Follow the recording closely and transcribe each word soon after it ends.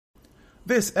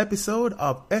This episode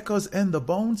of Echoes in the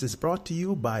Bones is brought to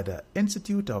you by the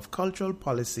Institute of Cultural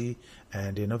Policy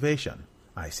and Innovation,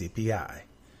 ICPI.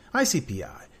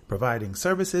 ICPI, providing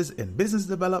services in business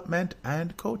development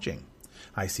and coaching.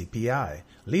 ICPI,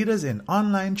 leaders in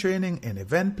online training in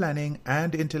event planning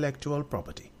and intellectual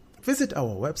property. Visit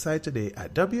our website today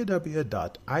at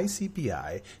www.icpi-ja.com.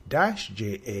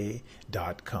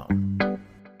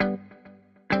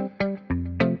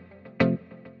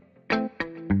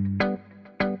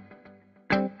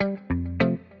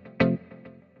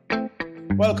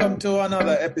 Welcome to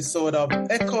another episode of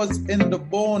Echoes in the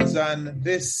Bones, and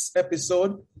this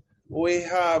episode we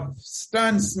have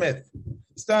Stan Smith.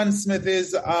 Stan Smith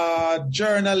is a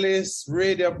journalist,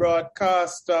 radio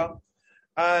broadcaster,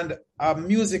 and a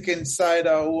music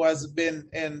insider who has been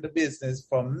in the business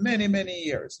for many, many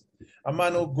years. A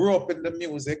man who grew up in the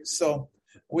music, so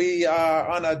we are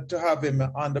honored to have him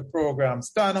on the program.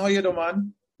 Stan, how you doing,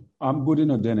 man? I'm good,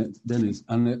 Dennis,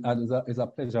 and it's a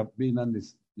pleasure being on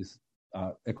this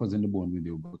Echoes in the Bone with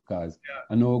you, because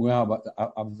I know we're going to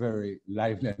have a very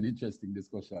lively and interesting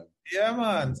discussion. Yeah,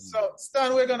 man. So,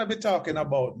 Stan, we're going to be talking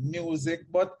about music,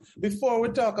 but before we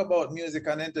talk about music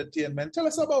and entertainment, tell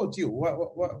us about you.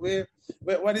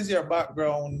 What is your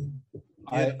background?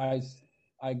 I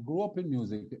grew up in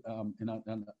music in a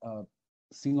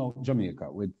singer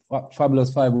Jamaica with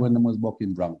Fabulous Five when they was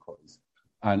bucking Broncos,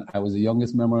 and I was the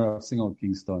youngest member of Sing Out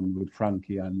Kingston with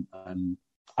Frankie and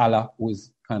Allah, who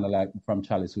is kind of like from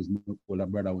Chalice, who's my older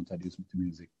brother, who introduced me to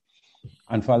music.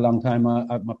 And for a long time,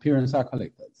 my parents are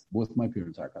collectors. Both my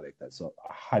parents are collectors, so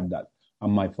I had that.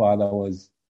 And my father was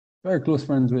very close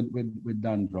friends with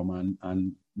Dan Drummond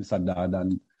and Mr. Dad.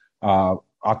 And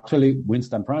actually,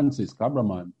 Winston Francis,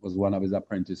 Cabraman, was one of his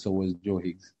apprentices, so was Joe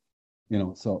Higgs,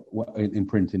 so in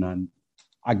printing. And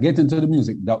I get into the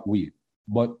music that way.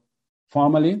 But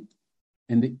formally,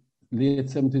 in the late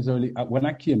 70s, when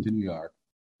I came to New York,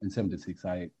 in 76,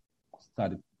 I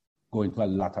started going to a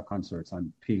lot of concerts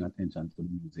and paying attention to the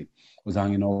music. I was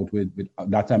hanging out with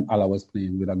at that time, Allah was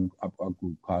playing with a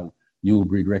group called New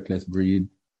Breed, Reckless Breed,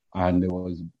 and there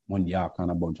was One Yak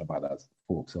and a bunch of other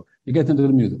folks. So you get into the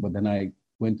music, but then I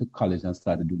went to college and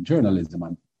started doing journalism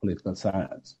and political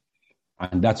science.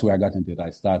 And that's where I got into it.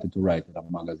 I started to write in a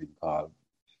magazine called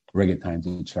Reggae Times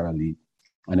with Cheryl Lee.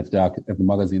 And if the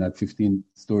magazine had 15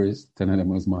 stories, 10 of them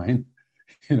was mine.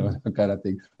 That kind of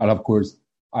thing. And of course,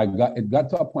 it got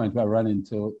to a point where I ran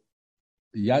into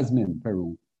Yasmin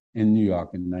Peru in New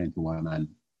York in 91. And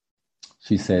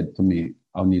she said to me,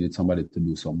 I needed somebody to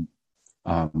do some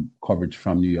coverage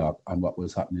from New York and what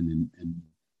was happening in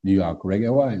New York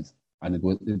reggae-wise. And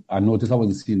I noticed I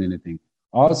wasn't seeing anything.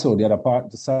 Also,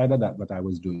 the side of that, what I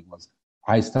was doing was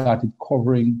I started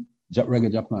covering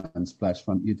Reggae Japan Splash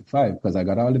from 85 because I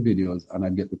got all the videos and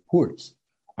I'd get reports.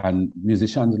 And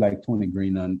musicians like Tony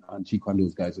Green and Chico and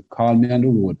those guys would call me on the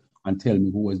road and tell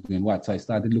me who was doing what. So I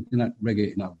started looking at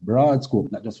reggae in a broad scope,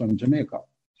 not just from Jamaica.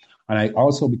 And I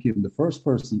also became the first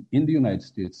person in the United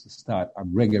States to start a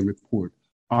reggae report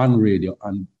on radio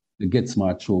on the Get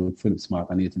Smart show with Philip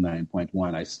Smart on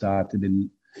 89.1. I started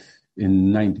in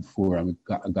 94 and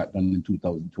got done in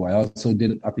 2002. I also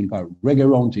did, I think, a reggae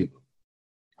roundtable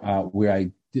where I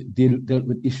dealt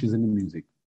with issues in the music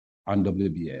on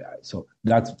WBAI. So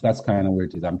that's kind of where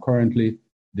it is. I'm currently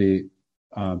the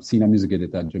senior music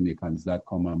editor at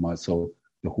Jamaicans.com. I'm also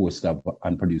the host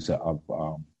and producer of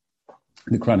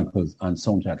the Chronicles on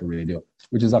Soundchat Radio,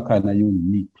 which is a kind of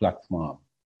unique platform.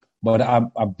 But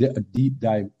I've a deep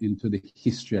dive into the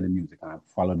history of the music, and I've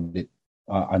followed it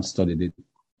and studied it,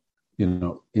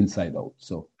 inside out.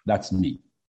 So that's me.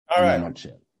 All right. In a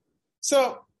nutshell.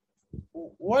 So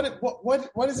what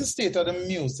is the state of the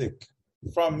music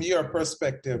from your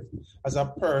perspective as a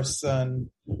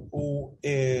person who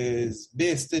is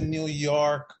based in New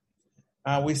York?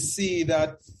 And we see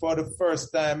that for the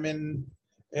first time in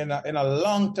a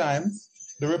long time,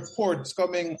 the reports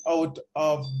coming out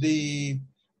of the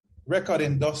record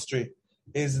industry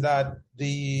is that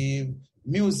the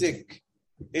music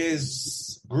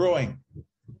is growing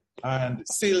and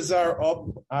sales are up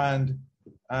and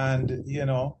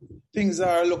things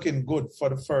are looking good for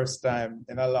the first time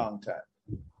in a long time.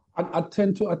 I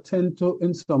tend to,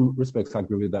 in some respects,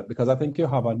 agree with that, because I think you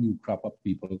have a new crop of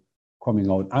people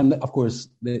coming out. And of course,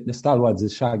 the stalwarts, the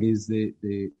Shaggies,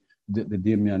 the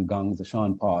Damian Gangs, the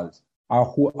Sean Pauls, are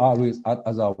who always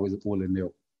holding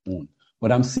their own.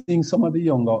 But I'm seeing some of the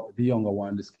younger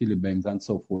ones, the Skilly Bangs and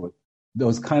so forth,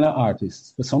 those kind of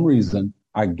artists, for some reason,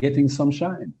 are getting some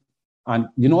shine. And,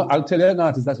 I'll tell you an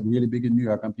artist that's really big in New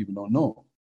York and people don't know.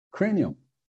 Cranium.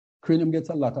 Cranium gets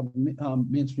a lot of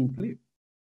mainstream play.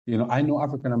 I know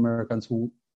African Americans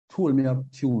who told me of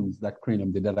tunes that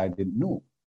Cranium did that I didn't know,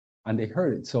 and they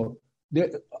heard it. So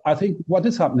I think what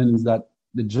is happening is that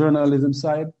the journalism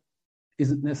side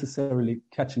isn't necessarily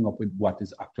catching up with what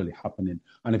is actually happening.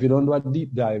 And if you don't do a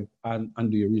deep dive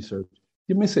and do your research,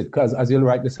 you miss it. Because as you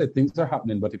rightly said, things are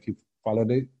happening, but if you follow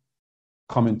the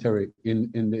commentary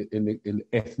in the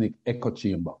ethnic echo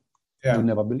chamber, you would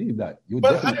never believe that.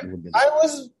 Definitely would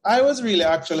believe. I was really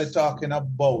actually talking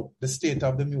about the state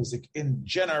of the music in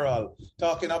general,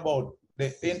 talking about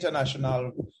the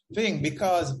international thing,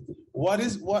 because while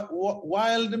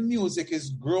the music is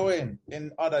growing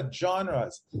in other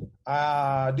genres,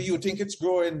 do you think it's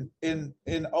growing in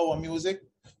our music,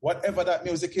 whatever that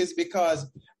music is? Because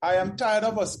I am tired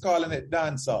of us calling it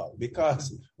dancehall,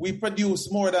 because we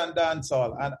produce more than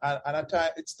dancehall, and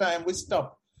it's time we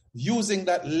stop using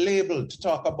that label to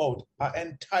talk about an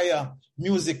entire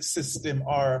music system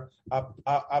or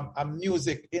a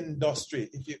music industry,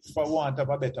 for want of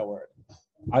a better word.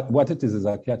 What it is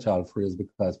a catch-all phrase,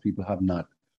 because people have not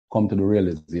come to the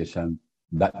realization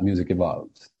that music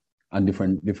evolves and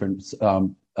different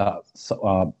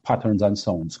patterns and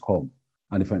sounds come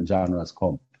and different genres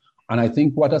come. And I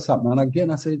think what has happened, and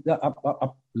again, I say that I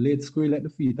laid squarely at the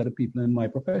feet of the people in my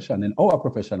profession, in our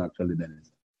profession actually,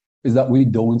 Dennis, is that we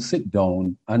don't sit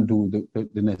down and do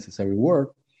the necessary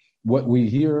work. What we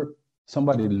hear,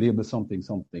 somebody label something,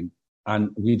 and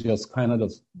we just kind of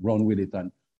just run with it.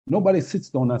 And nobody sits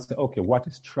down and say, okay, what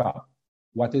is trap?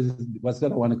 What's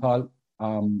that one called?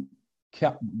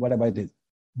 Whatever it is.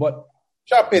 But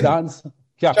Chopping. Dance,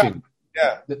 capping.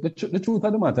 Yeah. The truth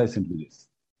of the matter is simply this.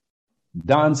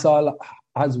 Dancehall,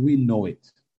 as we know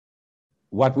it,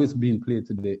 what was being played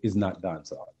today is not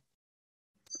dancehall.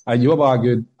 And you have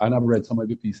argued, and I've read some of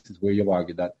your pieces where you've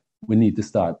argued that we need to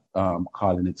start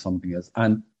calling it something else.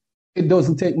 And it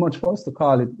doesn't take much for us to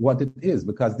call it what it is,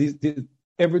 because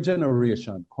every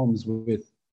generation comes with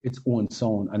its own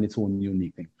sound and its own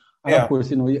unique thing. And of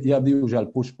course, you have the usual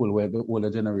push-pull where the older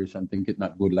generation think it's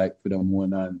not good, like for the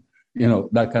moon and,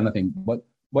 that kind of thing.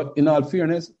 But in all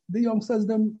fairness, the youngsters,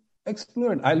 them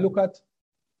exploring. I look at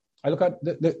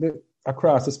the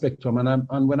across the spectrum,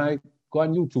 and when I go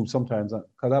on YouTube sometimes,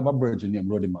 because I have a brother named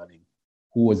Roddy Manning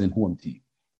who was in Home Team.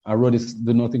 And Roddy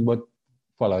do nothing but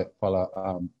follow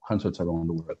concerts around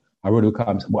the world. And Roddy will come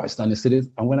and say, boy, Stanley, see this?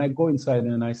 And when I go inside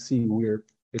and I see where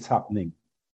it's happening,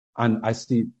 and I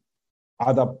see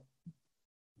other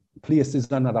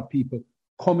places and other people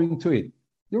coming to it,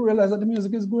 you realize that the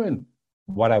music is growing.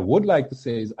 What I would like to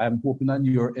say is I'm hoping on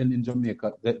your end in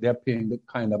Jamaica that they're paying the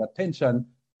kind of attention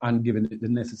and giving it the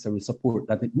necessary support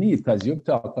that it needs, because you've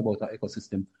talked about our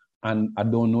ecosystem, and I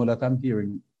don't know that I'm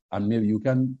hearing, and maybe you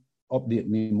can update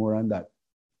me more on that.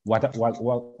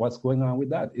 What's going on with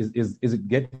that? Is it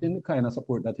getting the kind of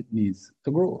support that it needs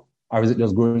to grow, or is it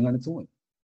just growing on its own?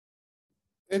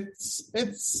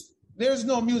 There's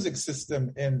no music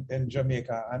system in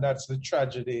Jamaica, and that's the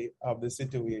tragedy of the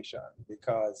situation,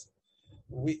 because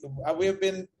we've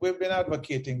been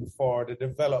advocating for the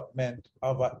development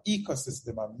of an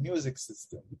ecosystem, a music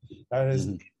system that is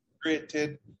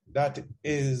integrated, that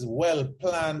is well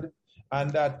planned,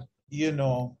 and that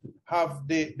have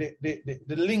the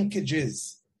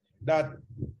linkages that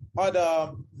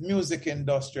other music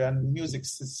industry and music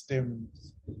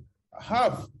systems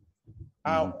have.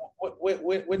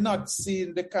 We're not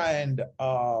seeing the kind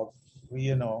of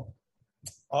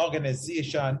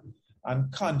organization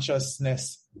and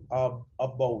consciousness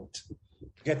about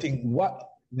getting what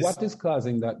is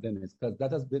causing that, Dennis? Because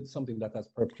that has been something that has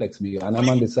perplexed me, and I'm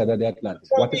on the side of the Atlantic.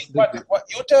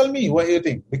 You tell me what you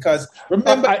think, because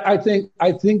remember, I think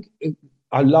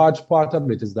a large part of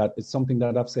it is that it's something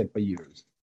that I've said for years.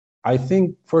 I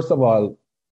think, first of all,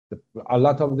 a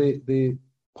lot of the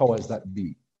powers that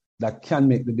be that can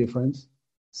make the difference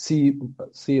see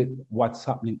what's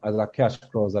happening as a cash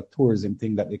crow, as a tourism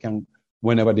thing that they can,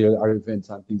 whenever there are events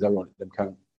and things around it, they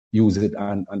can use it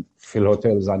and fill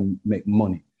hotels and make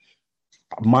money.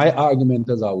 My argument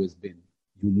has always been,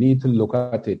 you need to look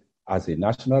at it as a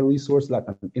national resource, like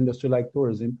an industry like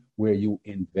tourism, where you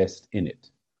invest in it.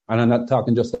 And I'm not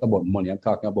talking just about money, I'm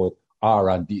talking about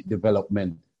R&D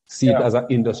development. See it as an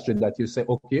industry that you say,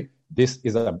 okay, this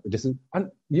is,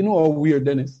 and you know how weird,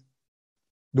 Dennis?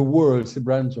 The world see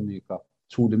brand Jamaica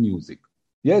through the music.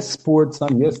 Yes, sports,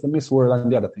 and yes, the Miss World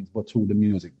and the other things, but through the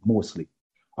music, mostly.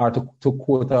 Or to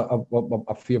quote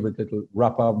a favorite little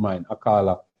rapper of mine,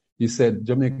 Akala, he said,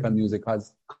 Jamaican music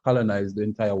has colonized the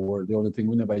entire world. The only thing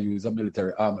we never use a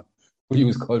military army. We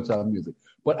use cultural music.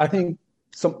 But I think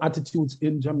some attitudes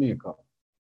in Jamaica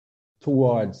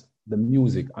towards the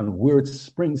music and where it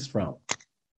springs from,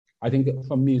 I think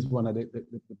for me is one of the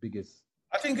biggest.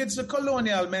 think it's a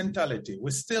colonial mentality.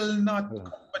 We're still not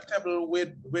comfortable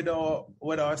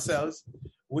with ourselves.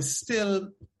 We still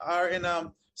are in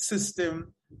a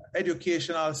system,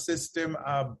 educational system,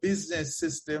 a business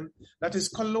system that is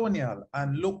colonial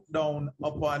and look down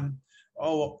upon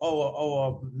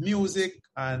our music,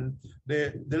 and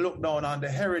they look down on the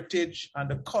heritage and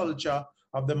the culture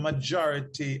of the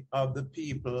majority of the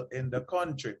people in the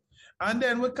country. And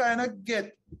then we kind of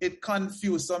get it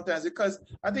confused sometimes, because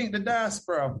I think the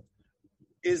diaspora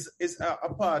is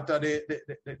a part of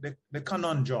the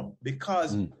conundrum,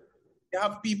 because you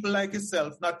have people like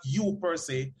yourself, not you per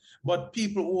se, but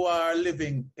people who are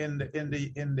living in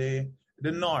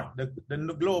the north,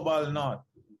 the global north,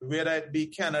 whether it be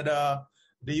Canada,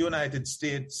 the United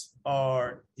States,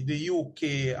 or the UK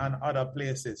and other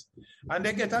places. And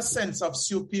they get a sense of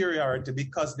superiority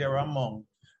because they're among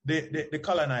the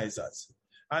colonizers.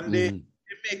 And they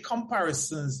make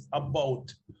comparisons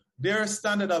about their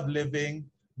standard of living,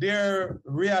 their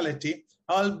reality,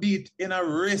 albeit in a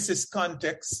racist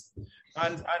context,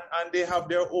 and they have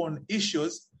their own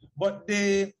issues, but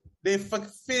they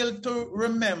fail to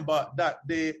remember that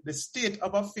the state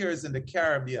of affairs in the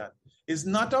Caribbean is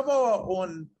not of our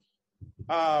own,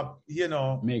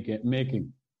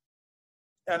 making.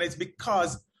 And it's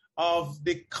because of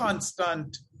the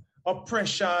constant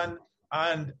oppression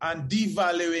and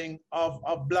devaluing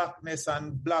of blackness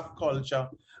and black culture,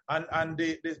 and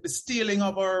the stealing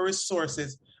of our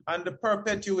resources and the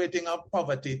perpetuating of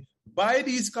poverty by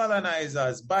these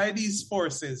colonizers, by these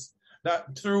forces,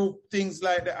 that through things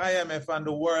like the IMF and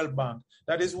the World Bank.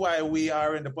 That is why we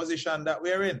are in the position that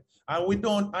we're in.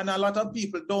 And a lot of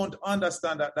people don't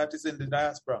understand that is in the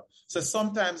diaspora. So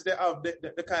sometimes they have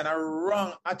the kind of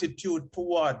wrong attitude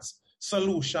towards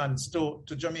solutions to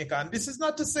Jamaica. And this is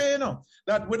not to say,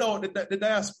 that without the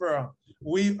diaspora,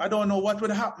 I don't know what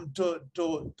would happen to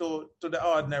the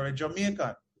ordinary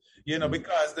Jamaican,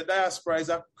 because the diaspora is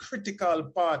a critical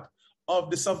part of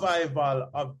the survival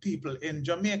of people in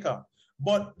Jamaica.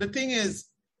 But the thing is,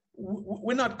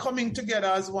 we're not coming together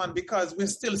as one because we're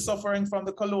still suffering from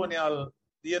the colonial,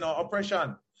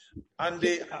 oppression and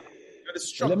the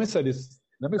struggle. Let me say this,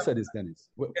 Dennis,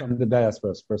 from the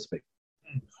diaspora's perspective.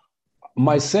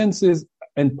 My sense is,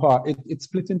 in part, it's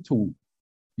split in two.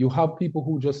 You have people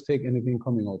who just take anything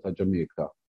coming out of Jamaica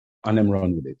and then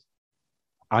run with it.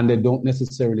 And they don't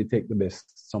necessarily take the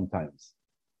best sometimes.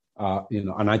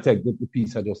 And I take the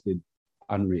piece I just did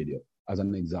on radio as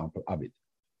an example of it.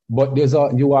 But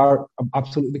you are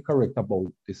absolutely correct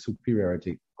about the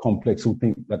superiority complex who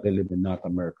think that they live in North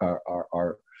America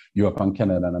or Europe and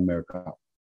Canada and America.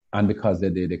 And because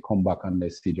they come back and they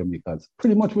see Jamaicans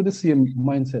pretty much with the same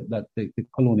mindset that the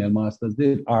colonial masters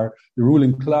did, are the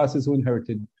ruling classes who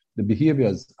inherited the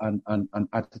behaviors and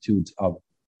attitudes of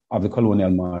the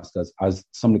colonial masters, as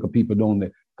some little people down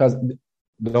there, because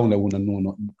down there wouldn't know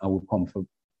nothing and would come for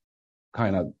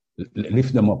kind of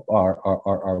lift them up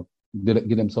or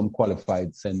give them some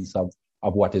qualified sense of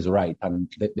what is right, and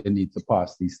they need to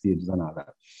pass these stages and all that.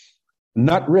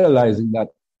 Not realizing that,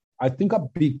 I think a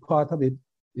big part of it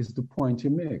is the point you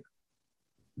make,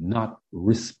 not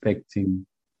respecting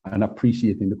and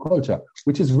appreciating the culture,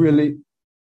 which is really,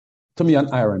 to me, an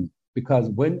irony, because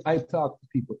when I talk to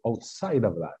people outside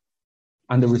of that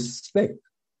and the respect,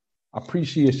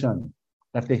 appreciation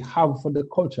that they have for the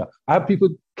culture, I have people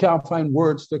can't find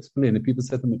words to explain it. People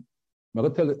say to me,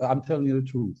 I'm telling you the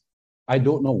truth. I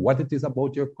don't know what it is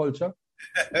about your culture.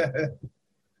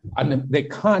 And they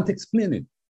can't explain it.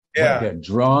 Yeah. But they're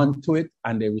drawn to it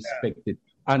and they respect it.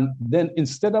 And then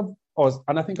instead of us,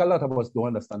 and I think a lot of us don't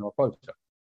understand our culture.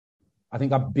 I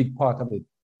think a big part of it,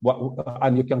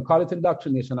 and you can call it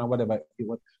indoctrination or whatever,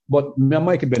 but me and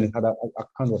Mikey Bennett had a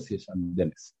conversation with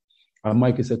Dennis. And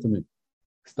Mikey said to me,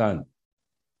 Stan,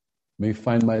 may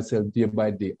find myself day by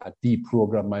day, I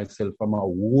deprogram myself from a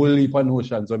whole heap of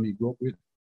notions that me grew up with.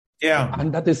 Yeah.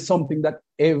 And that is something that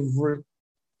every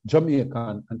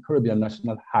Jamaican and Caribbean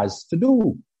national has to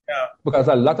do. Yeah. Because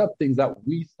a lot of things that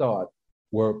we thought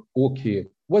were okay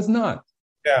was not.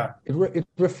 Yeah. It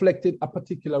reflected a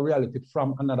particular reality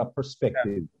from another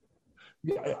perspective.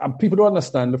 Yeah. And people don't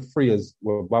understand the phrase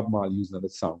where Bob Marley used in the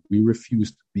song, we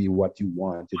refuse to be what you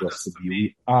wanted us to be.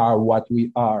 We are what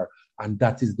we are. And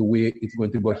that is the way it's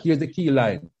going to go. Here's the key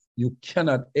line. You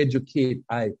cannot educate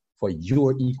for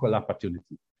your equal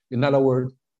opportunity. In other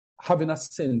words, having a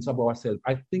sense of ourselves.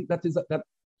 I think that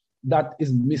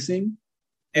is missing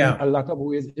in a lot of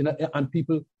ways. And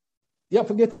people, you have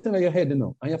to get it in your head, and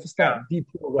you have to start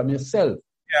deprogramming yourself.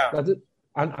 Yeah.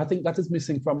 And I think that is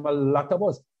missing from a lot of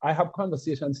us. I have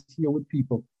conversations here with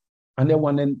people, and they're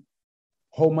wondering,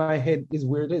 how my head is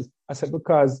where it is. I said,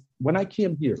 because when I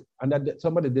came here, and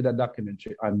somebody did a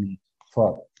documentary on me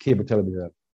for cable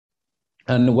television,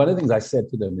 and one of the things I said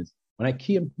to them is, when I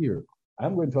came here,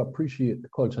 I'm going to appreciate the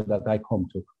culture that I come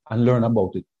to and learn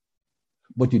about it.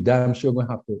 But you damn sure going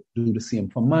to have to do the same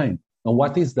for mine. Now,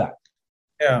 what is that?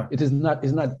 Yeah. It's not,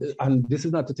 and this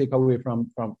is not to take away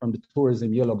from the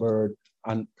tourism, Yellowbird,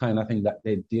 and kind of thing that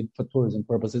they did for tourism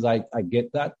purposes. I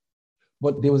get that.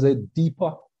 But there was a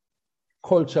deeper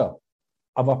culture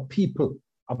of a people,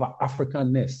 of an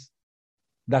Africanness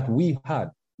that we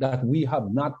had, that we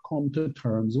have not come to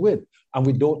terms with. And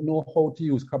we don't know how to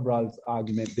use Cabral's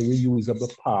argument, the reuse of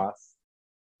the past,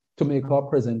 to make our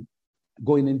present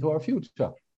going into our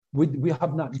future. We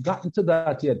have not gotten to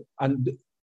that yet. And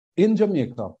in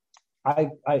Jamaica,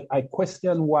 I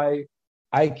question why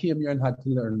I came here and had to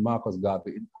learn Marcus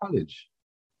Garvey in college.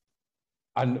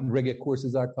 And reggae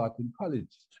courses are taught in college.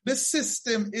 The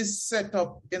system is set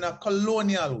up in a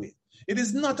colonial way. It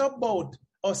is not about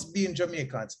us being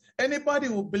Jamaicans. Anybody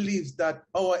who believes that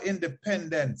our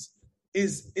independence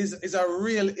is a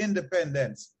real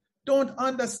independence don't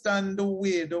understand the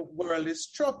way the world is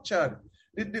structured.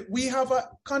 We have a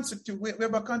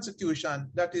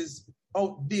constitution that is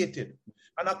outdated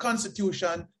and a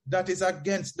constitution that is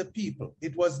against the people.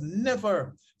 It was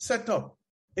never set up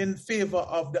in favor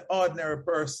of the ordinary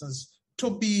persons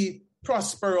to be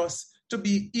prosperous, to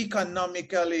be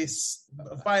economically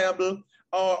viable.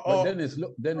 But Dennis,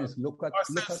 look at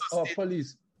our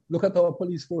police. Look at our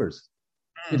police force.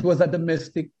 It was a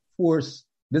domestic force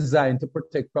designed to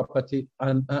protect property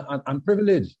and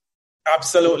privilege.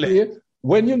 Absolutely. Okay?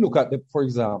 When you look at for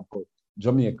example,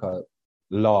 Jamaica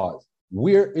laws,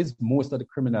 where is most of the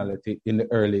criminality in the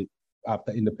early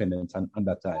after independence and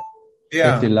that time?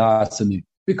 Yeah. The larceny.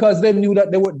 Because they knew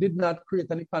that they did not create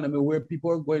an economy where people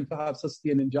were going to have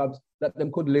sustaining jobs that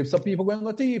them could live. So people were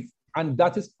going to thief. And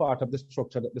that is part of the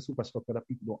structure, the superstructure that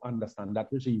people don't understand, that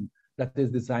regime that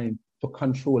is designed to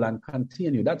control and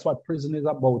continue. That's what prison is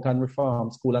about, and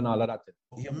reform school and all of that.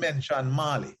 You mentioned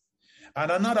Marley. And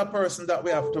another person that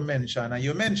we have to mention, and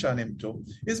you mention him too,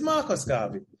 is Marcus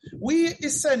Garvey. We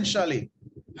essentially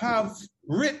have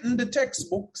written the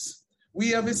textbooks. We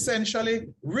have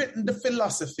essentially written the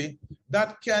philosophy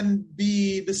that can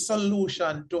be the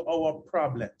solution to our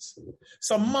problems.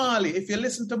 So Marley, if you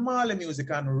listen to Marley music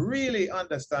and really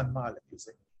understand Marley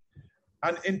music,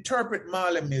 and interpret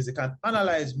Marley music and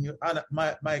analyze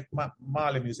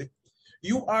Marley music,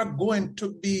 you are going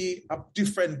to be a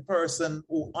different person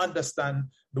who understand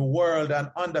the world and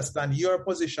understand your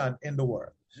position in the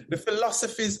world. The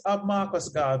philosophies of Marcus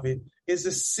Garvey is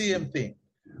the same thing.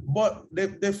 But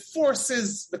the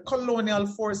forces, the colonial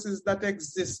forces that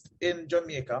exist in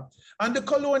Jamaica and the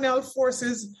colonial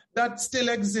forces that still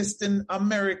exist in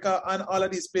America and all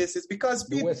of these places, because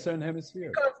people, the Western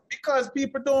Hemisphere, because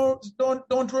people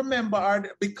don't remember, or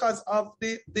because of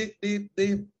the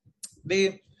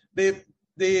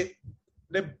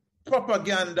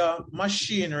propaganda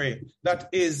machinery that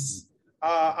is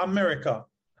America.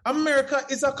 America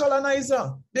is a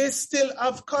colonizer. They still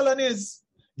have colonies.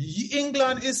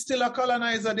 England is still a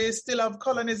colonizer. They still have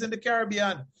colonies in the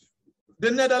Caribbean.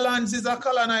 The Netherlands is a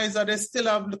colonizer. They still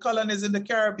have the colonies in the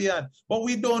Caribbean. But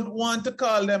we don't want to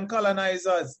call them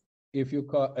colonizers. If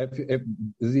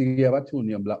Ziggy ever tune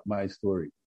you Black My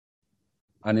Story,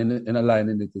 and in a line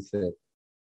in it said,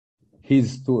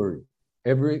 his story,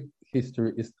 every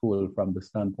history is told from the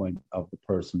standpoint of the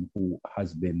person who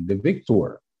has been the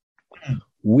victor.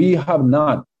 We have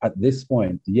not, at this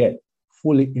point yet,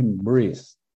 fully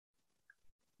embraced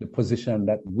the position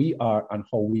that we are and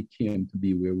how we came to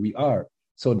be where we are.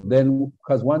 So then,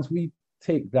 because once we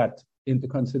take that into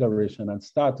consideration and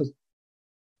start to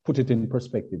put it in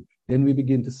perspective, then we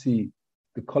begin to see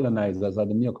the colonizers or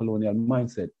the neo-colonial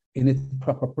mindset in its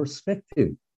proper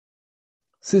perspective.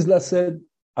 Sizzla said,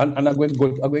 and I'm going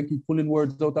to keep pulling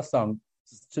words out of song,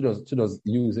 she does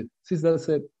use it. Sizzla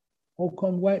said, how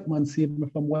come white man save me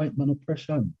from white man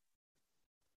oppression?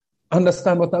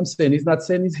 Understand what I'm saying? He's not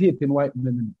saying he's hating white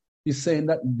men. He's saying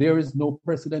that there is no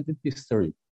precedent in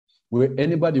history where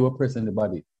anybody will oppress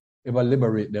anybody, ever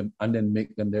liberate them and then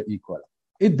make them their equal.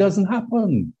 It doesn't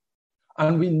happen.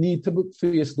 And we need to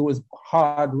face those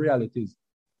hard realities.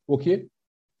 Okay?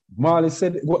 Marley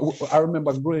said, I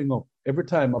remember growing up, every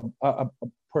time a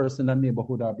person in a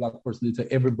neighborhood or a black person, he'd say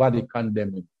everybody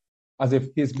condemn him, as if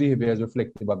his behavior is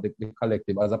reflective of the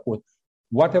collective, as opposed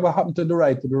whatever happened to the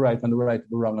right and the right to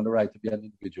the wrong and the right to be an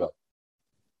individual.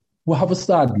 We have to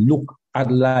start look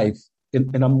at life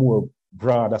in a more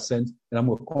broader sense, in a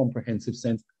more comprehensive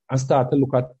sense, and start to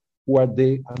look at who are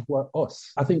they and who are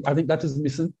us. I think that is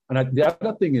missing. And the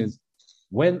other thing is,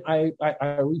 when I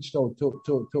reached out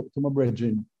to my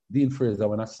brethren, Dean Fraser,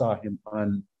 when I saw him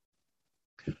on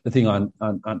the thing on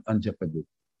Jeopardy.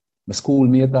 My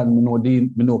schoolmate and me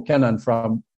know Kenan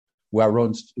from where I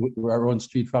run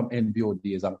street from NBO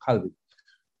days and Calvin.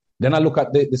 Then I look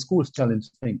at the schools challenge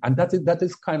thing, and that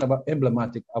is kind of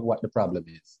emblematic of what the problem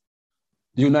is.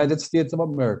 The United States of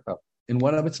America, in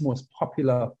one of its most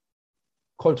popular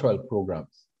cultural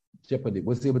programs, Jeopardy,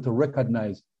 was able to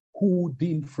recognize who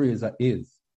Dean Fraser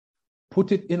is,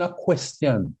 put it in a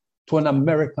question to an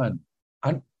American,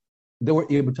 and they were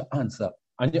able to answer.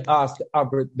 And you asked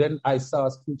Albert, then I saw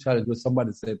a school challenge where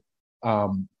somebody said,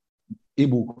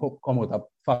 Ibu come out of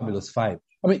Fabulous 5.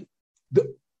 I mean,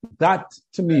 that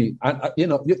to me, and you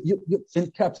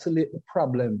encapsulate the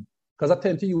problem, because I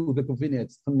tend to use the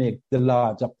vignettes to make the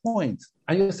larger points.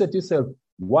 And you said to yourself,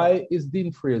 why is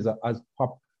Dean Fraser as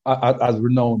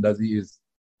renowned as he is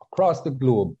across the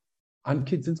globe? And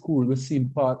kids in school will see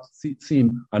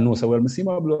him and know, so well, I see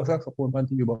my blow saxophone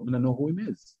continue, but I don't know who him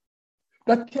is.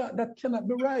 That cannot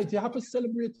be right. You have to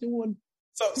celebrate your own.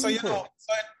 So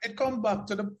it comes back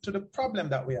to the problem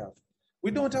that we have. We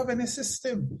don't have any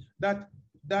system that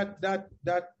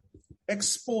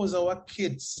expose our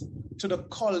kids to the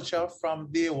culture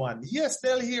from day one. Yes,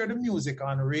 they'll hear the music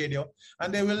on radio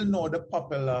and they will know the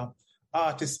popular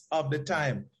artists of the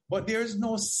time, but there is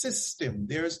no system.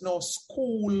 There is no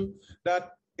school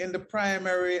that in the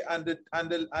primary and the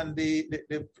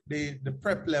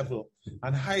prep level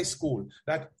and high school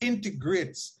that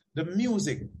integrates the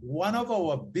music. One of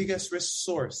our biggest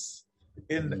resource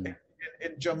in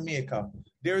Jamaica,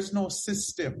 there is no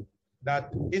system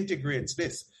that integrates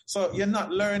this. So you're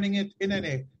not learning it in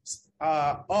any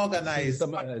organized,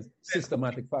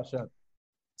 systematic fashion.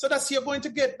 So that's you're going to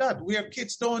get that where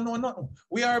kids don't know nothing.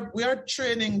 We are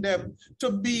training them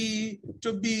to be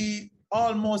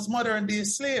almost modern day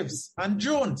slaves and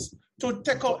drones to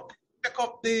take up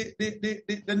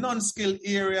the non-skilled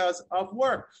areas of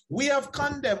work. We have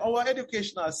condemned our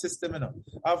educational system,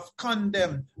 have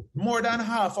condemned more than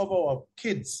half of our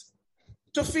kids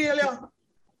to failure.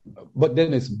 But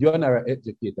Dennis, you and I are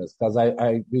educators, because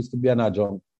I used to be an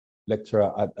adjunct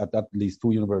lecturer at least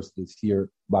 2 universities here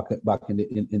back in the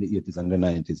 80s and the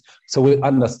 90s. So we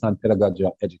understand pedagogy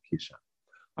of education.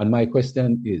 And my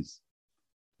question is,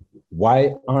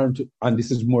 why aren't, and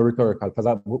this is more rhetorical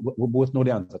because we both know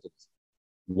the answer to this,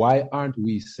 why aren't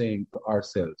we saying to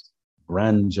ourselves,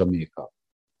 brand Jamaica?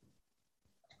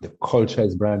 The culture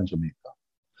is brand Jamaica.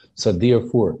 So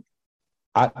therefore,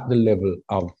 at the level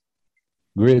of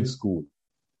grade school,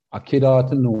 a kid ought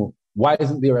to know, why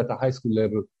isn't there at the high school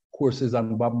level courses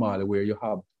on Bob Marley where you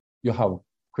have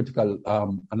critical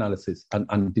analysis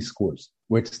and discourse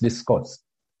where it's discussed?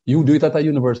 You do it at a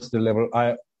university level,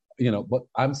 but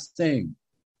I'm saying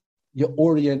you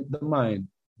orient the mind.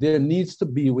 There needs to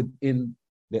be within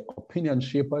the opinion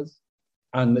shapers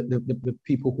and the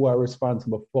people who are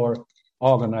responsible for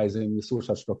organizing the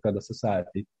social structure of the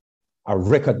society a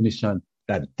recognition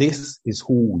that this is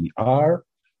who we are.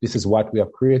 This is what we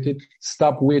have created.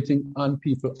 Stop waiting on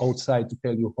people outside to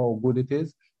tell you how good it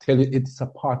is. Tell you it's a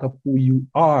part of who you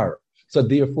are. So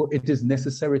therefore, it is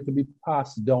necessary to be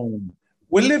passed down.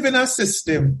 We live in a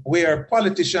system where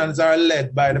politicians are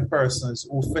led by the persons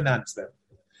who finance them.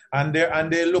 And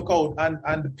they look out,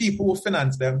 and the people who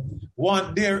finance them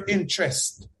want their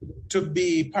interest to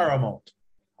be paramount.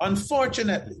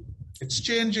 Unfortunately, it's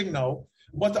changing now,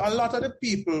 but a lot of the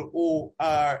people who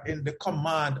are in the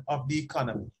command of the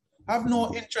economy have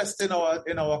no interest in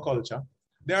our culture.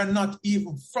 They are not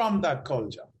even from that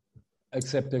culture.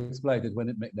 Except to exploit it when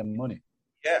it makes them money.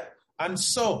 Yeah. And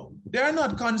so they're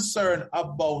not concerned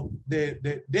about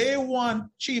they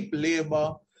want cheap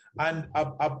labor and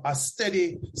a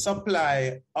steady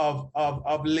supply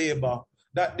of labor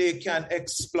that they can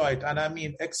exploit. And I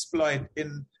mean exploit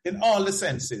in all the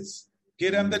senses.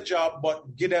 Give them the job,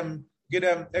 but give them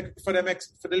for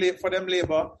them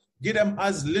labor, give them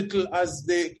as little as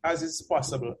is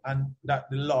possible, and that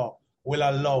the law will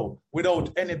allow without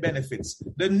any benefits.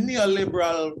 The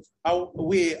neoliberal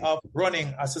way of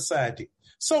running a society.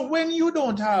 So when you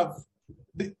don't have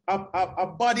a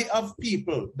body of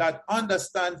people that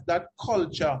understands that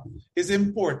culture is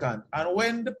important, and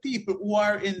when the people who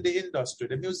are in the industry,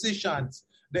 the musicians,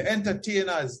 the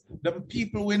entertainers, the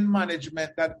people in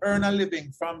management that earn a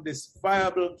living from this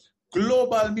viable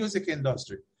global music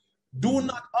industry, do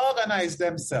not organize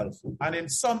themselves, and in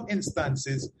some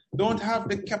instances don't have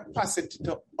the capacity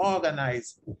to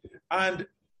organize and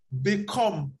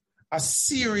become a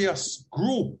serious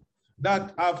group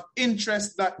that have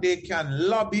interests that they can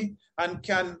lobby and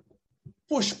can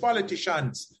push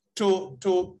politicians to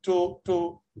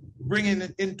bringing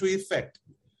it into effect.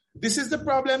 This is the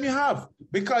problem you have,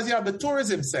 because you have the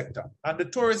tourism sector, and the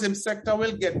tourism sector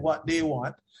will get what they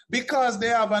want because they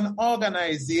have an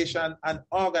organization and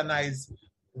organized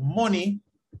money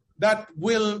that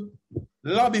will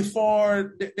lobby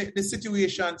for the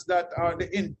situations that are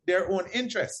in their own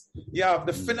interest. You have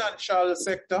the financial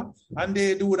sector, and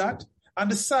they do that. And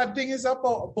the sad thing is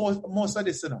about most of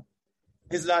this,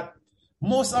 is that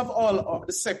most of all of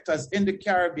the sectors in the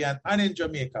Caribbean and in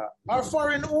Jamaica are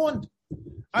foreign owned.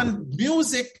 And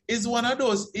music is one of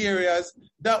those areas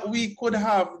that we could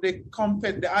have the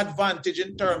advantage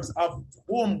in terms of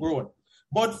homegrown.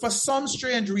 But for some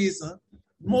strange reason,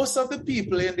 most of the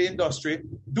people in the industry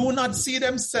do not see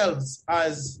themselves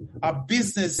as a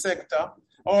business sector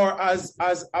or as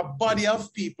a body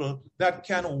of people that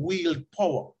can wield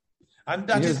power. And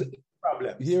that is the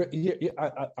problem.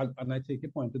 And I take a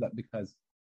point to that, because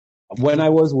when I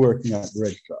was working at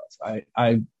Red Cross,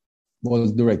 I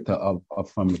was director of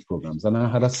family programs, and I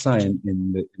had a sign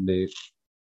in the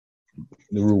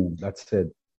room that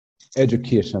said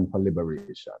 "Education for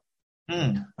Liberation."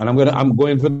 And I'm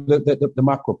going for the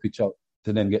macro picture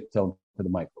to then get down to the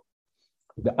micro.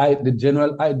 The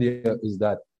general idea is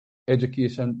that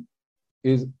education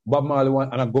is Bob Marley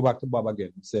one, and I go back to Bob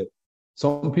again. He said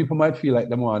some people might feel like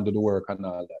they want to do the work and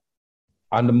all that,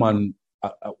 and the man,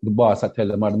 the boss, I tell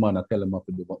them, or the man, I tell them what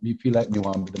to do, but me feel like me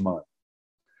want to be the man.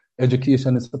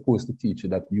 Education is supposed to teach you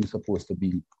that you're supposed to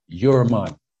be your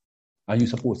man, and you're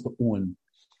supposed to own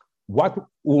the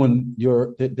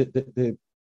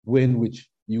way in which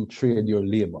you trade your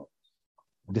labor.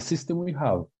 The system we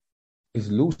have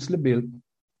is loosely built,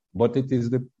 but it is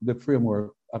the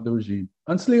framework of the regime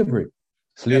and slavery.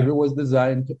 Slavery was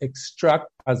designed to extract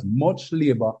as much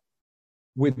labor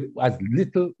with as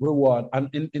little reward. And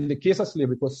in the case of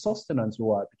slavery, it was sustenance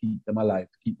reward to keep them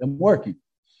alive, to keep them working.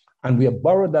 And we have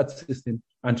borrowed that system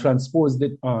and transposed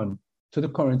it on to the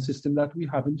current system that we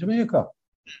have in Jamaica.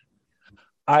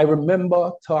 I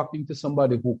remember talking to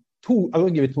somebody I'm going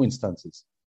to give you two instances.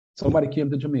 Somebody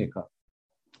came to Jamaica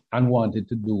and wanted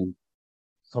to do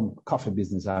some coffee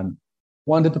business and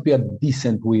wanted to pay a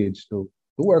decent wage to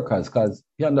the workers, because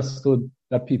he understood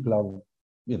that people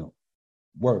have,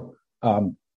 work,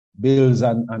 bills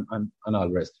and all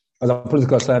the rest. As a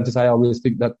political scientist, I always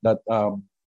think that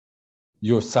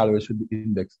your salary should be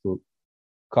indexed to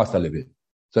cost of living.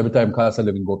 So every time cost of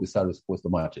living go up, your salary is supposed to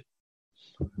match it.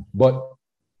 But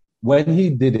when he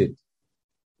did it,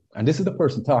 and this is the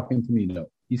person talking to me now,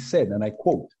 he said, and I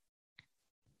quote,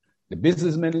 the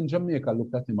businessmen in Jamaica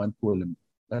looked at him and told him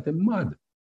that he's mad.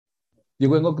 You're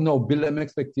going to now build them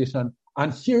expectation.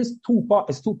 And here's two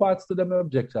parts to them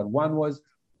objection. One was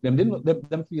them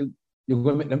feel you're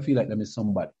going to make them feel like them is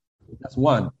somebody. That's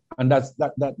one. And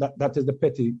that is the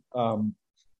petty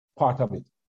part of it.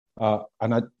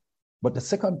 But the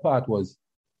second part was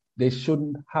they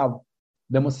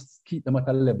must keep them at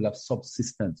a level of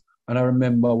subsistence. And I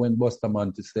remember when Buster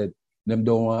Manti said, them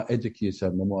don't want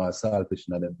education, them want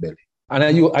salvation in their belly. And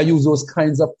I use those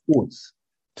kinds of quotes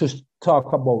to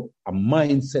talk about a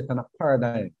mindset and a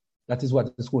paradigm. That is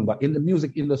what is going on. But in the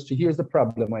music industry, here's the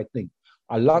problem, I think.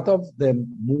 A lot of them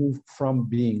move from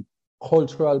being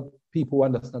cultural people who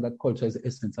understand that culture is the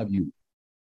essence of you.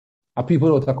 And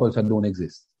people without a culture don't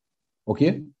exist.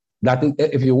 Okay? That is,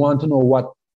 if you want to know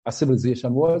what a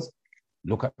civilization was,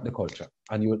 look at the culture.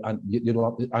 And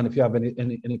if you have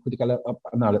any critical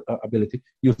ability,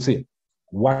 you'll see.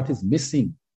 What is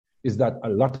missing is that a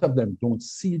lot of them don't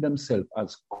see themselves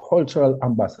as cultural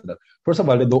ambassadors. First of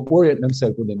all, they don't orient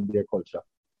themselves within their culture.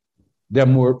 They're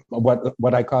more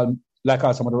what I call, like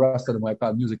some of the Rasta, I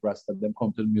call music Rasta. Them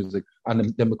come to the music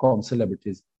and then become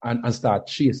celebrities and start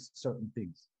chase certain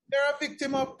things. They're a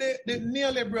victim of the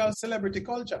neoliberal celebrity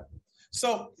culture.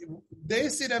 So they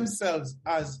see themselves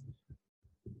as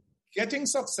getting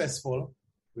successful,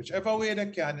 whichever way they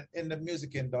can, in the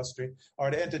music industry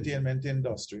or the entertainment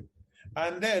industry.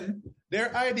 And then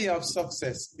their idea of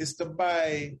success is to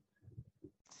buy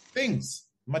things,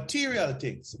 material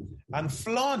things, and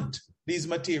flaunt these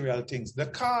material things, the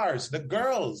cars, the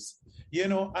girls,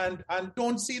 and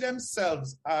don't see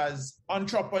themselves as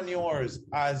entrepreneurs,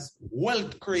 as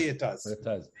wealth creators.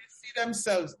 They see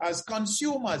themselves as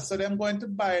consumers. So they're going to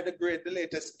buy the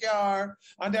latest car,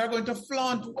 and they're going to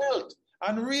flaunt wealth.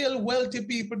 And real wealthy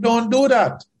people don't do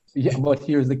that. Yeah, but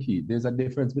here's the key. There's a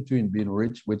difference between being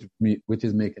rich, which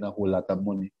is making a whole lot of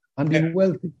money, and being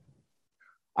wealthy.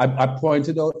 I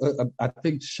pointed out, I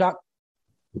think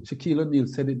Shaquille O'Neal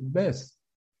said it best.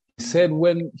 He said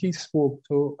when he spoke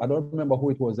to, I don't remember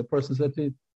who it was, the person said,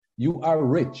 "You are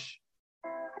rich."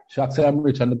 Shaq said, "I'm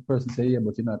rich," and the person said, "Yeah,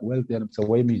 but you're not wealthy." And I said,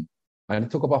 "What do you mean?" And he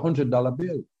took up $100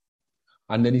 bill.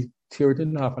 And then he tear it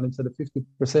in half and he said the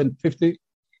 50%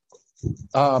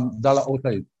 dollar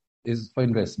outside is for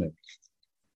investment.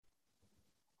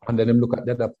 And then him look at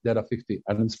the other 50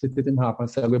 and then split it in half and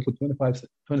say, I'm going to put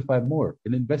 25 more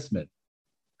in investment.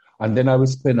 And then I will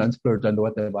spend and splurge and do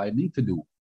whatever I need to do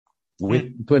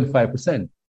with 25%.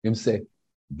 Him say,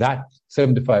 that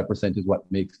 75% is what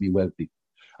makes me wealthy.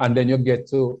 And then you get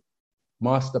to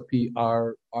Master P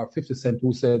or 50 Cent,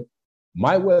 who said,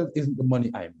 my wealth isn't the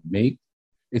money I make.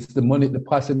 It's the money, the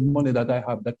passive money that I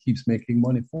have that keeps making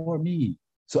money for me.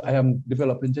 So I am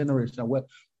developing generational wealth.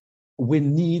 We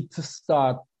need to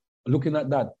start looking at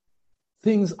that.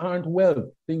 Things aren't wealth.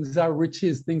 Things are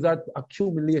riches. Things are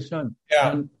accumulation.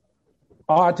 Yeah. And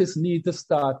artists need to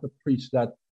start to preach that.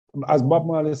 As Bob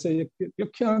Marley said, you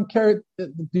can't carry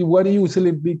what you used to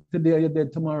live big today, you're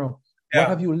dead tomorrow. Yeah. What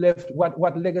have you left?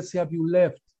 What legacy have you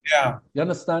left? Yeah. You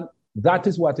understand? That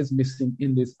is what is missing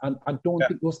in this. And I don't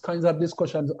think those kinds of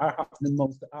discussions are happening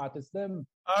amongst the artists. Them.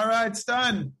 All right,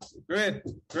 Stan. Great.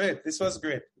 This was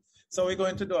great. So we're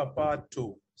going to do a part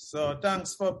 2. So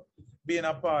thanks for being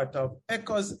a part of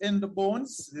Echoes in the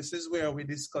Bones. This is where we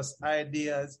discuss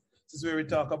ideas. This is where we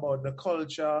talk about the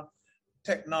culture,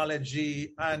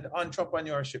 technology, and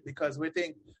entrepreneurship, because we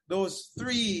think those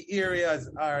 3 areas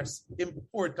are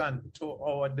important to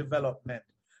our development.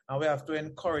 And we have to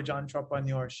encourage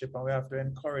entrepreneurship, and we have to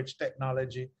encourage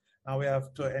technology, and we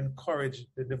have to encourage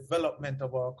the development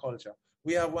of our culture.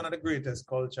 We have one of the greatest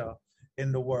culture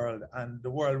in the world, and the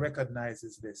world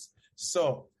recognizes this.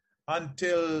 So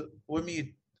until we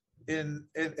meet in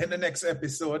the next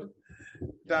episode,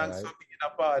 thanks for being a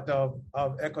part of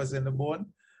Echoes in the Bone.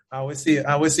 I will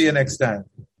see you next time.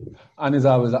 And it's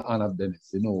always an honor,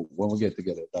 Dennis. You know, when we get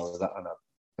together, that was an honor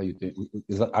for you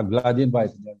to. I'm glad you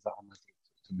invited me. It's an honor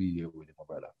to be here with you, my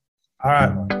brother. All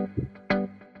right.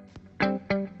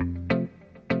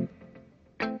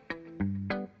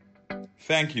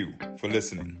 Thank you for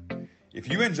listening. If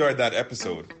you enjoyed that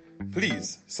episode,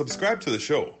 please subscribe to the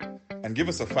show and give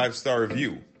us a 5-star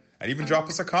review, and even drop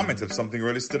us a comment if something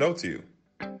really stood out to you.